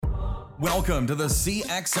Welcome to the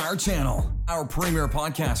CXR channel, our premier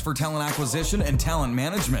podcast for talent acquisition and talent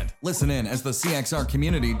management. Listen in as the CXR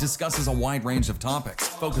community discusses a wide range of topics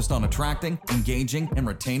focused on attracting, engaging, and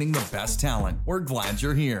retaining the best talent. We're glad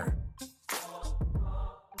you're here.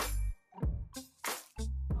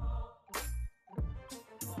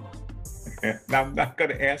 Now, I'm not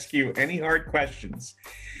going to ask you any hard questions.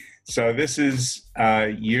 So this is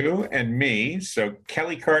you and me. So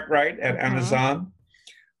Kelly Cartwright at Amazon,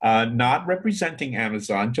 not representing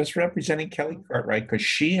Amazon, just representing Kelly Cartwright, because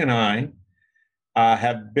she and I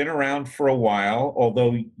have been around for a while,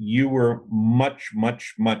 although you were much,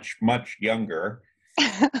 much, much, much younger.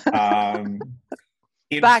 Back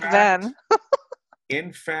then.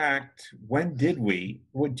 In fact, when did we?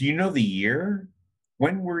 Do you know the year?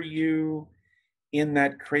 When were you in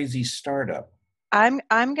that crazy startup? I'm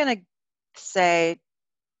gonna say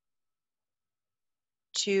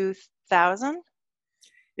 2000.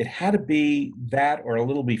 It had to be that, or a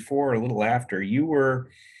little before, or a little after. You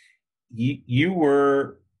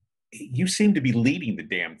seemed to be leading the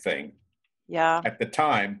damn thing. Yeah. At the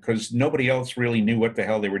time, because nobody else really knew what the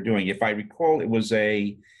hell they were doing. If I recall, it was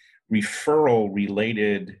a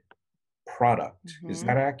referral-related product. Mm-hmm. Is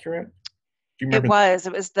that accurate? It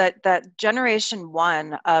was that generation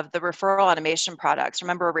one of the referral automation products.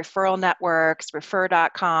 Remember Referral Networks,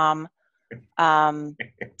 Refer.com.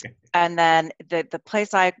 And then the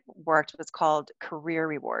place I worked was called Career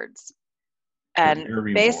Rewards.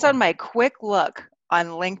 And based on my quick look on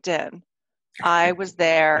LinkedIn, I was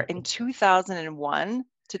there in 2001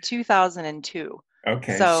 to 2002.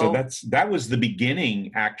 Okay, so that was the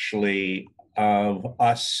beginning, actually, of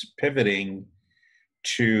us pivoting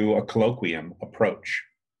to a colloquium approach.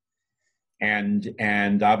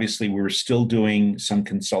 And obviously we were still doing some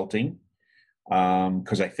consulting,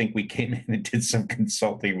 because I think we came in and did some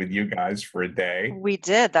consulting with you guys for a day. We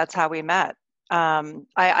did. That's how we met.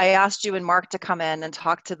 I asked you and Mark to come in and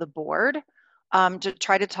talk to the board, to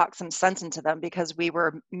try to talk some sense into them, because we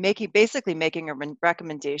were basically making a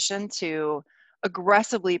recommendation to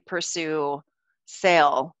aggressively pursue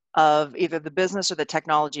sale of either the business or the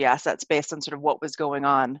technology assets based on sort of what was going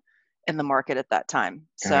on in the market at that time.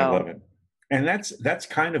 So I love it. And that's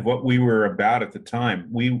kind of what we were about at the time.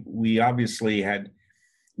 We obviously had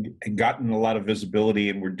gotten a lot of visibility,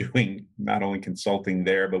 and we're doing not only consulting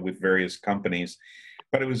there, but with various companies,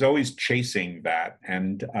 but it was always chasing that.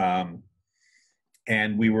 And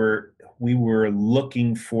we were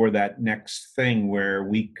looking for that next thing where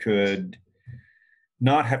we could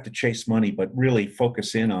not have to chase money, but really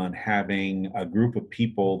focus in on having a group of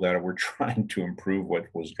people that were trying to improve what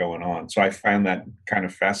was going on. So I found that kind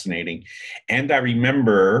of fascinating. And I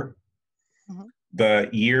remember the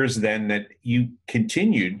years then that you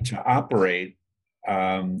continued to operate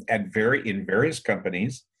in various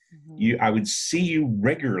companies. I would see you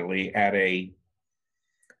regularly at a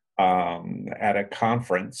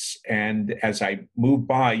conference, and as I moved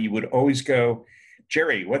by, you would always go,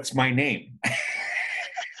 "Jerry, what's my name?"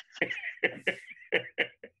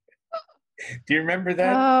 Do you remember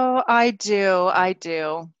that? Oh, I do. I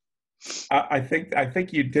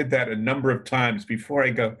think you did that a number of times before I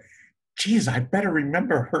go, geez, I better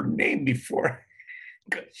remember her name before,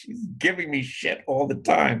 because she's giving me shit all the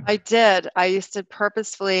time. I did. I used to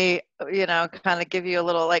purposefully, kind of give you a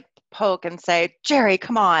little poke and say, Jerry,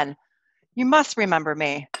 come on. You must remember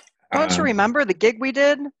me. Don't you remember the gig we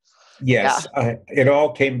did? Yes, yeah. It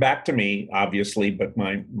all came back to me, obviously, but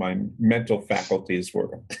my mental faculties were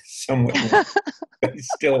somewhat. They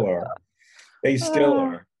still are. They still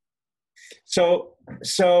are. So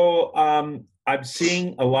I'm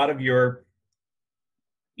seeing a lot of your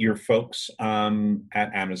folks at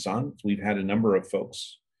Amazon. We've had a number of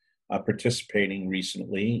folks participating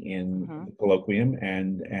recently in the colloquium,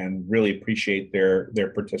 and really appreciate their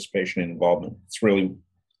participation and involvement. It's really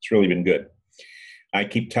been good. I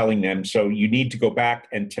keep telling them, so you need to go back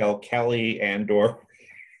and tell Kelly or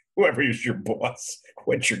whoever is your boss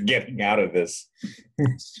what you're getting out of this.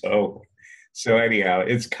 So anyhow,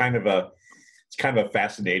 it's kind of a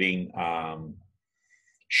fascinating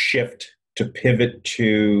shift to pivot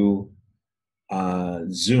to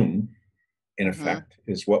Zoom. In effect,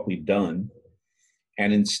 is what we've done.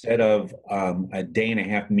 And instead of a day and a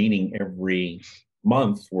half meeting every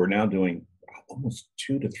month, we're now doing almost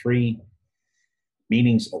 2 to 3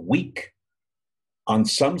 meetings a week on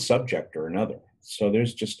some subject or another. So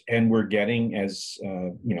and we're getting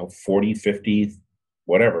 40, 50,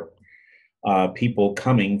 whatever, people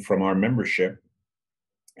coming from our membership,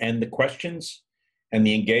 and the questions and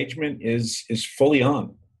the engagement is fully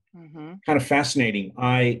on. Kind of fascinating.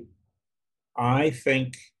 I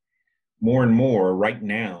think more and more right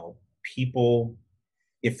now, people,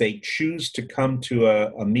 if they choose to come to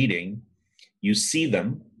a meeting, you see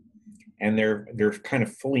them and they're kind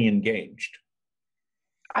of fully engaged.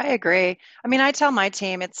 I agree. I mean, I tell my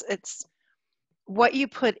team it's what you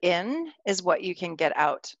put in is what you can get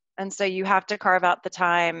out. And so you have to carve out the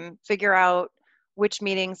time, figure out which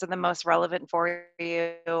meetings are the most relevant for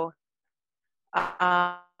you.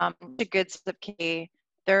 A good key.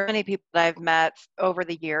 There are many people that I've met over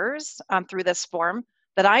the years through this form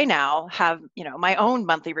that I now have, my own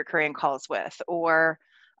monthly recurring calls with, or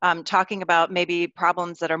talking about maybe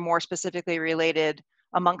problems that are more specifically related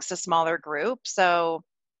amongst a smaller group. So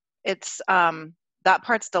it's that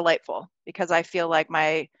part's delightful because I feel like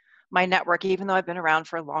my network, even though I've been around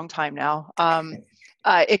for a long time now,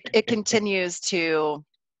 it continues to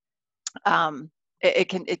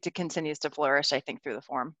it continues to flourish, I think, through the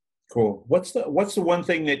forum. Cool. What's the one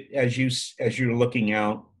thing that as you're looking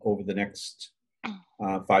out over the next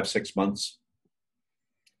 5-6 months,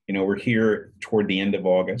 we're here toward the end of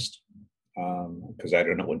August, because I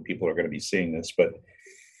don't know when people are going to be seeing this, but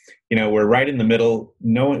we're right in the middle.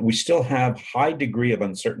 We still have high degree of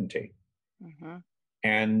uncertainty. Mm-hmm.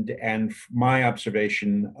 And my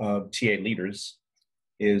observation of TA leaders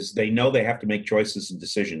is they know they have to make choices and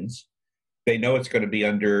decisions. They know it's going to be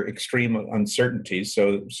under extreme uncertainty,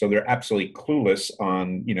 so they're absolutely clueless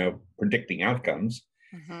on predicting outcomes,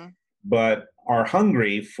 mm-hmm. but are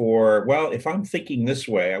hungry for, well, if I'm thinking this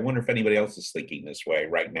way, I wonder if anybody else is thinking this way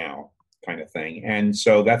right now, kind of thing. And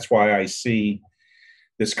so that's why I see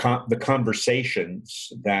the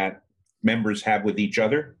conversations that members have with each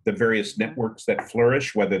other, the various networks that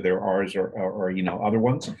flourish, whether they're ours or other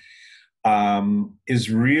ones,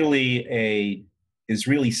 is really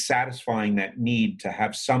satisfying that need to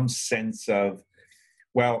have some sense of,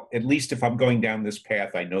 well, at least if I'm going down this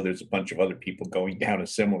path, I know there's a bunch of other people going down a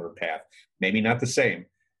similar path, maybe not the same,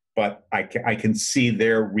 but I can see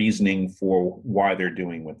their reasoning for why they're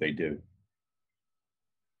doing what they do.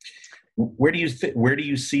 Where do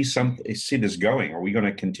you see this going? Are we going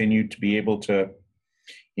to continue to be able to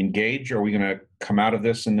engage? Are we going to come out of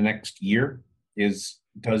this in the next year? Does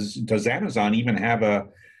Amazon even have a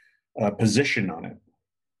position on it?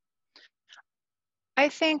 I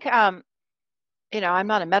think, I'm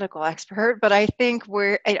not a medical expert, but I think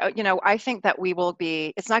I think that we will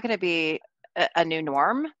be, it's not going to be a new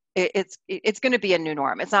norm. It's going to be a new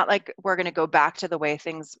norm. It's not like we're going to go back to the way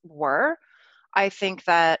things were. I think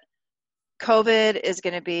that COVID is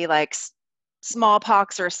going to be like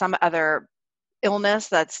smallpox or some other illness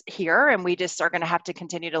that's here, and we just are going to have to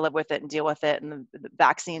continue to live with it and deal with it, and the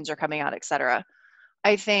vaccines are coming out, et cetera.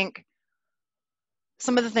 I think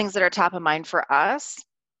some of the things that are top of mind for us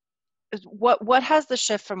is what has the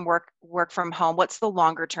shift from work from home, what's the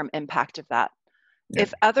longer term impact of that? Yeah.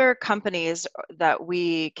 If other companies that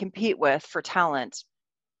we compete with for talent,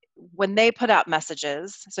 when they put out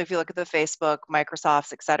messages, so if you look at the Facebook,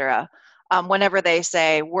 Microsofts, et cetera, whenever they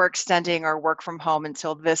say we're extending our work from home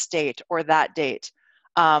until this date or that date,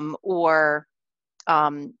 or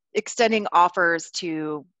extending offers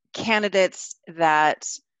to candidates that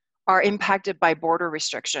are impacted by border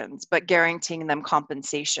restrictions, but guaranteeing them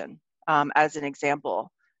compensation, as an example,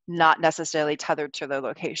 not necessarily tethered to their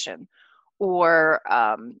location, or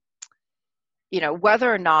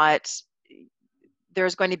whether or not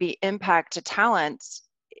there's going to be impact to talent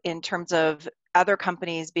in terms of other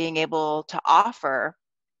companies being able to offer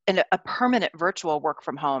a permanent virtual work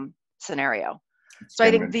from home scenario. So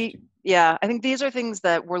I think these are things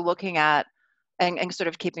that we're looking at and sort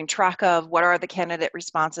of keeping track of. What are the candidate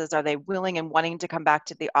responses? Are they willing and wanting to come back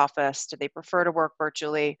to the office? Do they prefer to work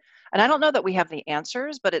virtually? And I don't know that we have the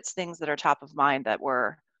answers, but it's things that are top of mind that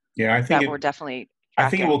we're definitely tracking. I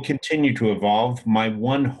think it will continue to evolve. My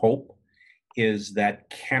one hope is that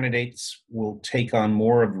candidates will take on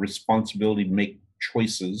more of the responsibility to make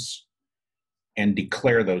choices and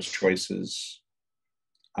declare those choices,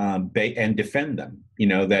 and defend them.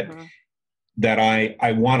 Mm-hmm. that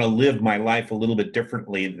I want to live my life a little bit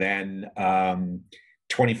differently than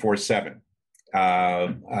 24/7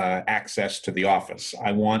 access to the office.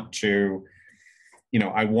 I want to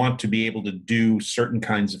be able to do certain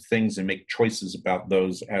kinds of things and make choices about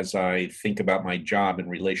those as I think about my job in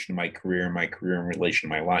relation to my career and my career in relation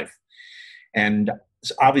to my life. And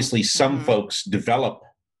obviously some mm-hmm. folks develop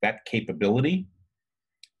that capability,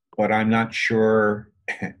 but I'm not sure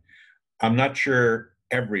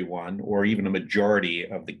everyone or even a majority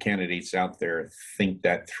of the candidates out there think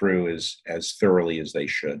that through as thoroughly as they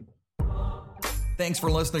should. Thanks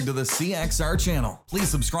for listening to the CXR channel. Please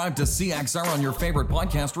subscribe to CXR on your favorite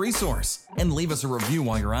podcast resource and leave us a review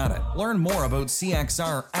while you're at it. Learn more about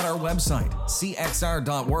CXR at our website,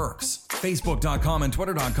 cxr.works, facebook.com and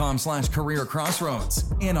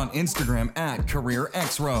twitter.com/careercrossroads, and on Instagram at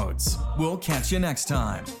CareerXroads. We'll catch you next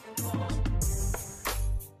time.